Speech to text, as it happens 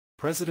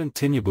President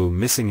Tinubu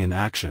missing in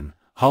action,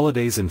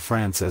 holidays in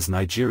France as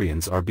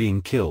Nigerians are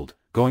being killed,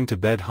 going to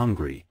bed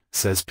hungry,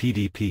 says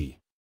PDP.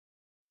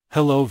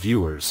 Hello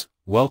viewers,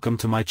 welcome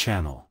to my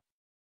channel.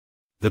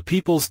 The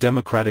People's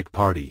Democratic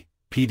Party,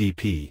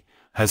 PDP,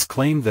 has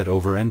claimed that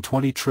over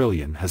 20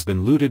 trillion has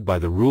been looted by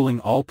the ruling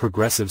All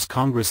Progressives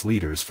Congress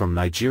leaders from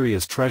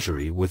Nigeria's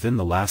treasury within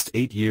the last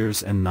 8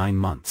 years and 9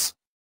 months.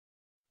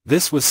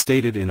 This was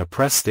stated in a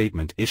press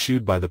statement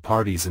issued by the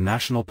party's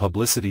National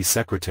Publicity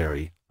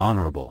Secretary,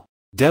 Honorable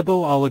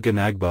Debo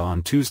Alaganagba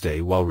on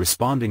Tuesday while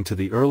responding to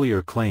the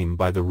earlier claim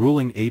by the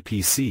ruling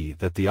APC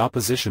that the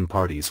opposition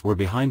parties were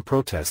behind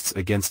protests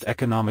against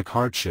economic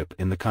hardship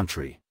in the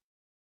country.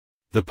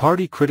 The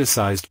party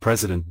criticized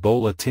President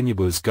Bola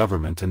Tinubu's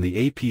government and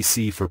the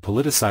APC for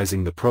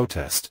politicizing the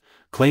protest,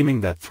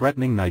 claiming that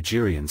threatening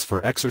Nigerians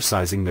for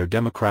exercising their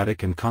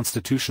democratic and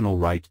constitutional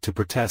right to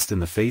protest in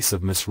the face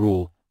of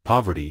misrule,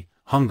 poverty,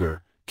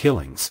 hunger,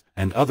 killings,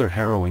 and other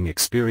harrowing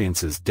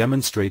experiences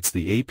demonstrates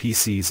the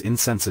APC's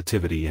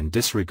insensitivity and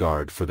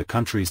disregard for the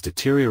country's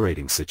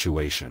deteriorating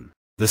situation.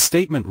 The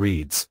statement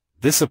reads,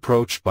 "This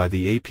approach by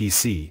the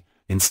APC,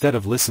 instead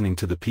of listening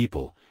to the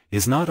people,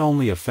 is not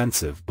only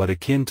offensive but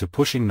akin to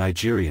pushing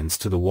Nigerians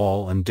to the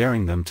wall and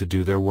daring them to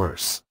do their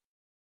worst.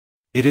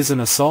 It is an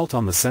assault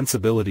on the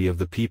sensibility of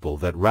the people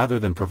that rather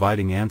than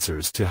providing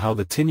answers to how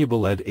the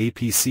Tinubu-led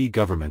APC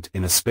government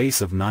in a space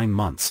of 9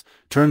 months,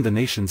 turned the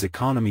nation's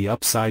economy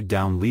upside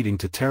down leading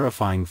to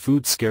terrifying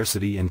food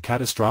scarcity and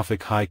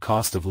catastrophic high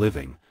cost of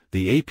living,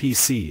 the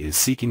APC is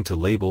seeking to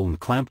label and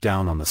clamp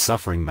down on the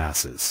suffering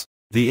masses.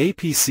 The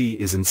APC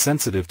is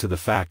insensitive to the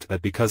fact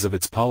that because of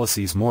its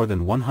policies more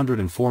than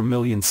 104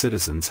 million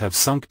citizens have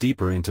sunk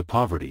deeper into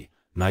poverty.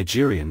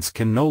 Nigerians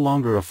can no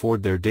longer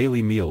afford their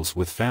daily meals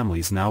with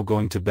families now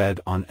going to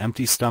bed on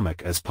empty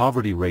stomach as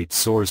poverty rate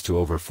soars to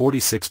over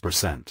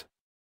 46%.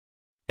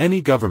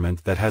 Any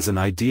government that has an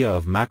idea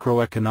of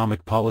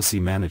macroeconomic policy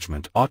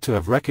management ought to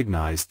have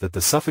recognized that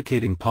the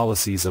suffocating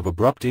policies of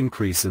abrupt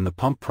increase in the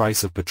pump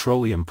price of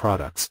petroleum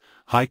products,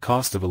 high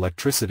cost of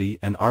electricity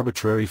and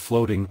arbitrary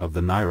floating of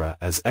the naira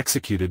as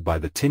executed by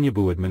the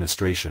Tinubu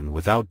administration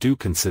without due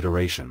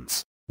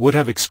considerations, would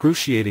have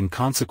excruciating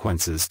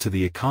consequences to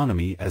the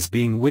economy as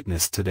being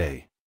witnessed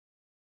today.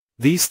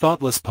 These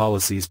thoughtless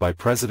policies by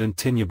President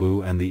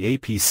Tinubu and the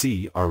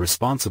APC are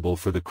responsible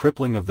for the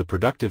crippling of the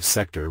productive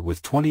sector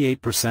with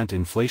 28%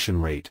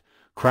 inflation rate,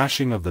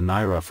 crashing of the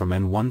naira from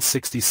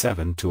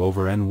N167 to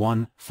over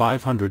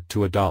N1,500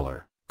 to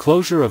 $1,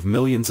 closure of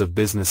millions of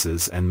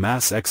businesses and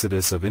mass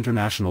exodus of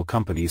international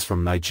companies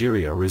from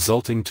Nigeria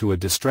resulting to a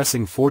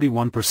distressing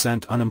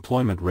 41%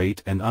 unemployment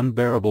rate and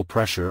unbearable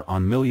pressure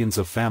on millions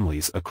of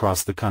families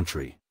across the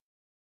country.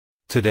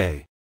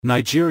 Today,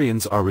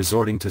 Nigerians are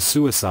resorting to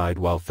suicide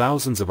while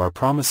thousands of our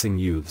promising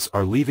youths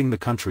are leaving the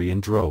country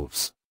in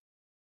droves.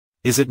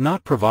 Is it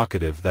not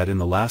provocative that in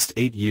the last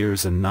 8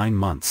 years and 9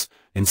 months,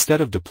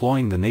 instead of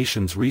deploying the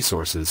nation's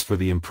resources for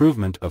the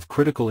improvement of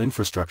critical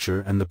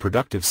infrastructure and the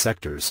productive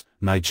sectors,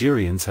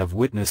 Nigerians have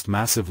witnessed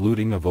massive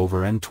looting of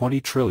over 20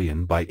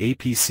 trillion by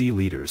APC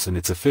leaders and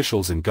its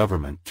officials in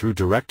government through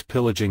direct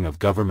pillaging of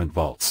government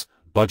vaults,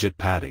 budget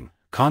padding,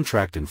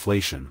 contract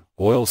inflation,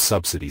 oil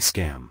subsidy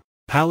scam,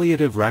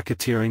 palliative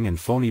racketeering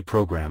and phony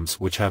programs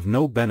which have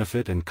no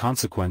benefit and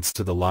consequence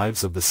to the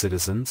lives of the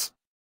citizens?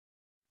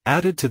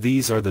 Added to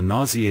these are the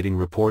nauseating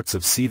reports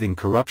of seething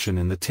corruption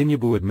in the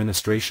Tinubu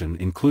administration,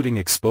 including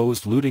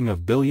exposed looting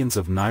of billions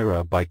of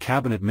naira by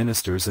cabinet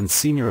ministers and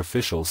senior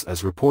officials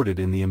as reported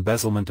in the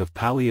embezzlement of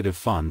palliative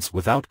funds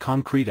without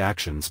concrete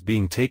actions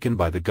being taken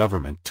by the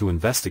government to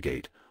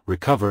investigate,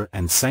 recover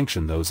and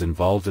sanction those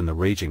involved in the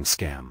raging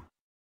scam.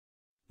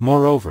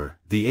 Moreover,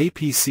 the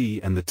APC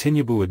and the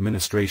Tinubu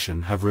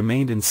administration have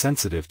remained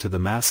insensitive to the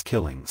mass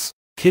killings,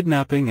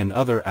 kidnapping and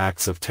other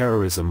acts of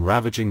terrorism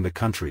ravaging the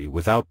country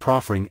without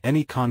proffering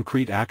any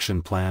concrete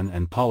action plan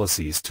and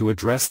policies to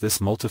address this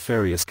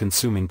multifarious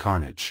consuming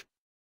carnage.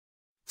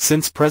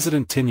 Since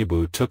President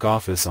Tinubu took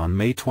office on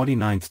May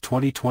 29,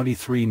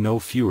 2023, no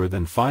fewer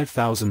than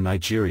 5,000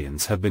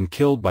 Nigerians have been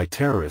killed by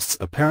terrorists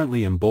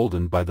apparently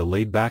emboldened by the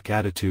laid-back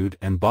attitude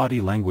and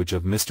body language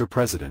of Mr.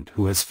 President,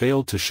 who has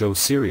failed to show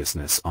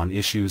seriousness on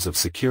issues of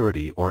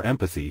security or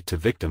empathy to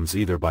victims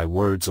either by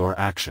words or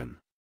action.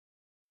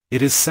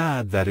 It is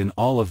sad that in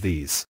all of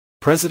these,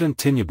 President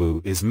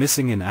Tinubu is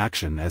missing in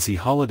action as he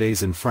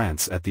holidays in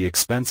France at the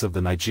expense of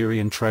the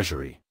Nigerian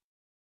treasury.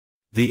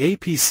 The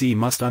APC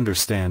must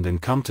understand and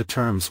come to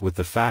terms with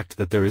the fact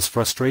that there is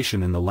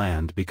frustration in the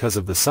land because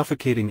of the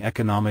suffocating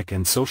economic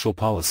and social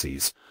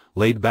policies,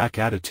 laid-back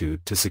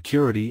attitude to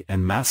security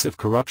and massive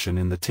corruption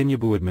in the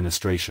Tinubu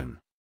administration.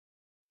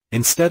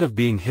 Instead of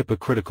being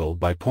hypocritical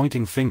by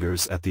pointing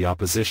fingers at the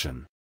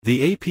opposition,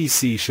 the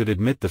APC should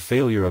admit the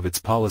failure of its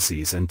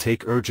policies and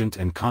take urgent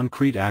and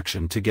concrete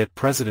action to get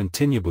President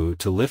Tinubu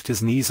to lift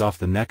his knees off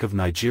the neck of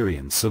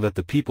Nigerians so that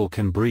the people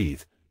can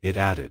breathe, it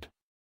added.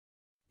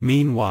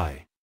 Meanwhile,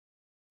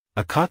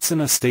 a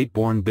Katsina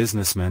state-born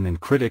businessman and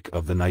critic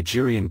of the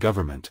Nigerian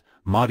government,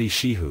 Madi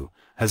Shehu,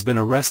 has been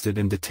arrested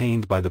and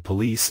detained by the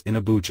police in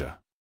Abuja.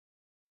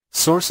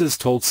 Sources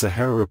told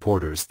Sahara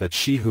reporters that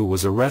Shehu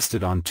was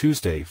arrested on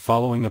Tuesday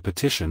following a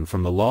petition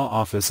from the law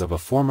office of a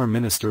former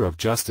Minister of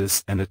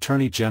Justice and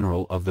Attorney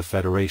General of the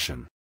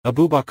Federation,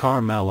 Abubakar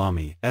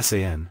Malami,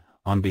 SAN,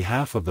 on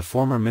behalf of the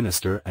former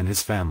minister and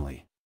his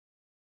family.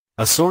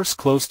 A source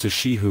close to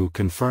Shehu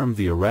confirmed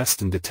the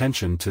arrest and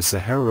detention to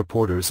Sahara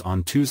reporters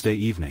on Tuesday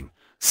evening,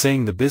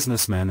 saying the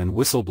businessman and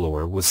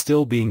whistleblower was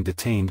still being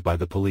detained by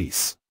the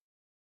police.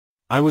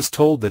 I was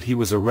told that he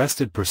was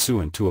arrested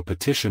pursuant to a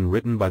petition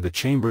written by the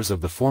chambers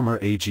of the former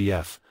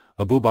AGF,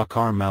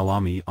 Abubakar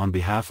Malami, on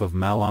behalf of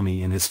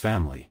Malami and his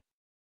family.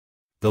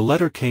 The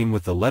letter came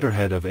with the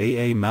letterhead of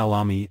AA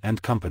Malami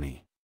and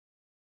Company.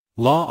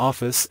 Law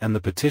office, and the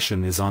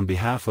petition is on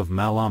behalf of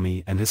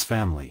Malami and his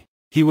family.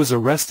 He was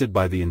arrested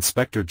by the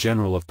Inspector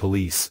General of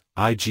Police,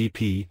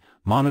 IGP,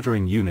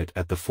 monitoring unit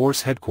at the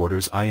force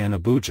headquarters in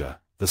Abuja,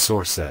 the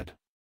source said.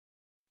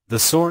 The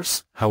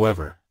source,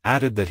 however,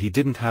 added that he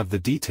didn't have the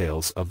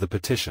details of the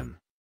petition.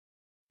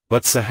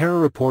 But Sahara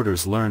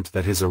reporters learnt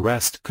that his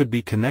arrest could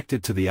be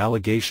connected to the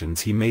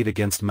allegations he made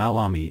against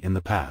Malami in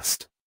the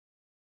past.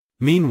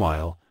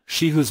 Meanwhile,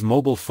 Shehu's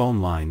mobile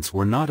phone lines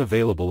were not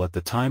available at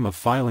the time of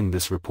filing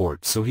this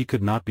report, so he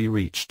could not be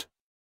reached.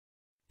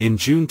 In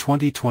June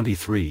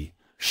 2023,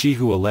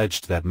 Shehu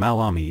alleged that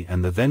Malami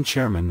and the then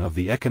chairman of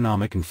the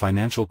Economic and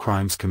Financial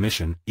Crimes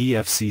Commission,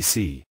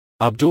 EFCC,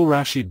 Abdul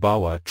Rashid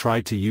Bawa,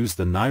 tried to use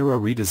the Naira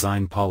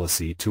redesign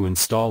policy to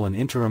install an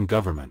interim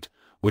government,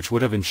 which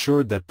would have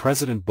ensured that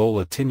President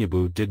Bola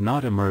Tinubu did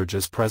not emerge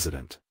as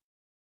president.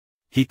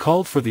 He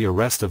called for the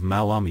arrest of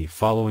Malami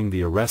following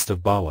the arrest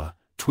of Bawa,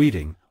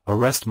 tweeting,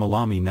 "Arrest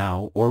Malami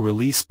now or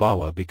release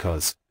Bawa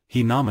because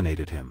he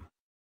nominated him.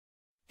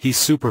 He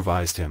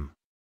supervised him.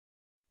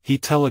 He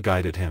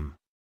teleguided him.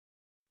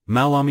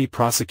 Malami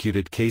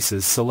prosecuted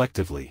cases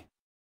selectively.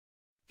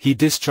 He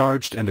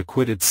discharged and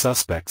acquitted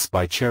suspects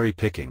by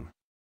cherry-picking.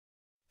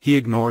 He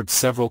ignored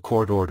several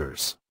court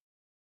orders.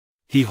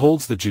 He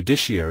holds the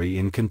judiciary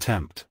in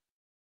contempt."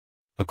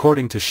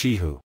 According to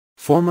Shehu,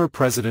 former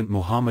President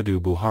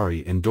Muhammadu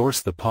Buhari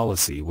endorsed the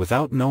policy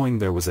without knowing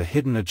there was a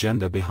hidden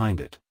agenda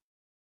behind it.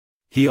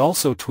 He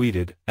also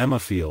tweeted,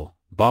 "Emafeel,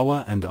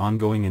 Bawa and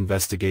ongoing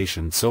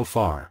investigation so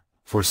far,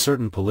 for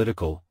certain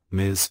political,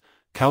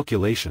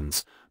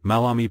 calculations."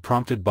 Malami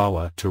prompted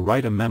Bawa to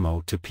write a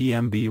memo to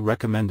PMB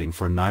recommending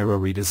for Naira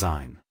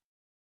redesign.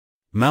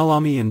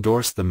 Malami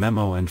endorsed the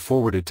memo and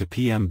forwarded to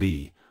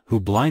PMB, who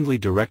blindly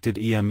directed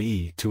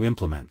EME to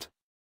implement.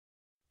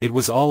 It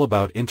was all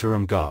about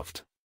interim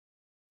GOVT.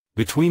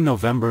 Between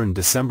November and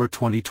December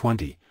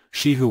 2020,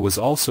 Shehu was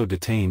also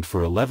detained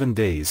for 11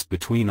 days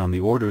on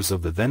the orders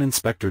of the then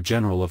Inspector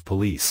General of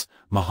Police,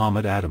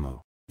 Muhammad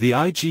Adamu. The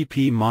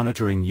IGP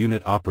monitoring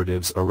unit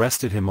operatives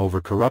arrested him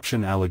over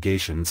corruption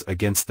allegations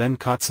against then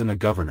Katsina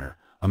Governor,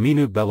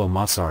 Aminu Bello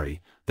Masari,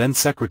 then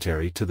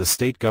Secretary to the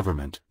state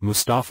government,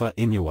 Mustafa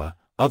Inuwa,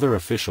 other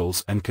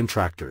officials and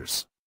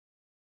contractors.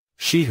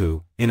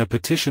 Shehu, in a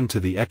petition to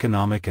the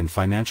Economic and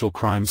Financial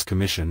Crimes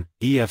Commission,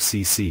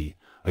 EFCC,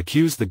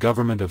 accused the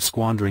government of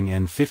squandering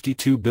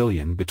N52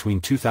 billion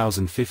between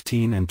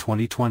 2015 and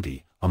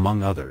 2020,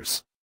 among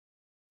others.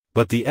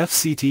 But the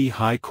FCT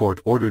High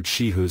Court ordered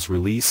Shehu's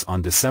release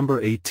on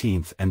December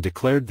 18 and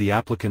declared the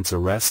applicant's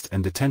arrest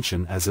and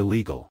detention as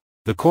illegal.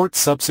 The court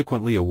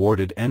subsequently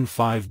awarded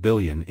N5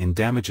 billion in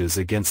damages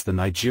against the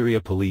Nigeria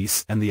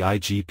police and the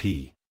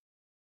IGP.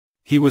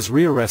 He was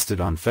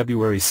rearrested on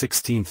February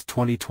 16,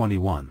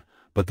 2021,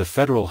 but the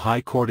Federal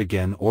High Court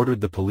again ordered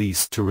the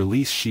police to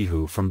release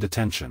Shehu from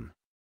detention.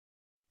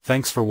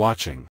 Thanks for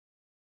watching.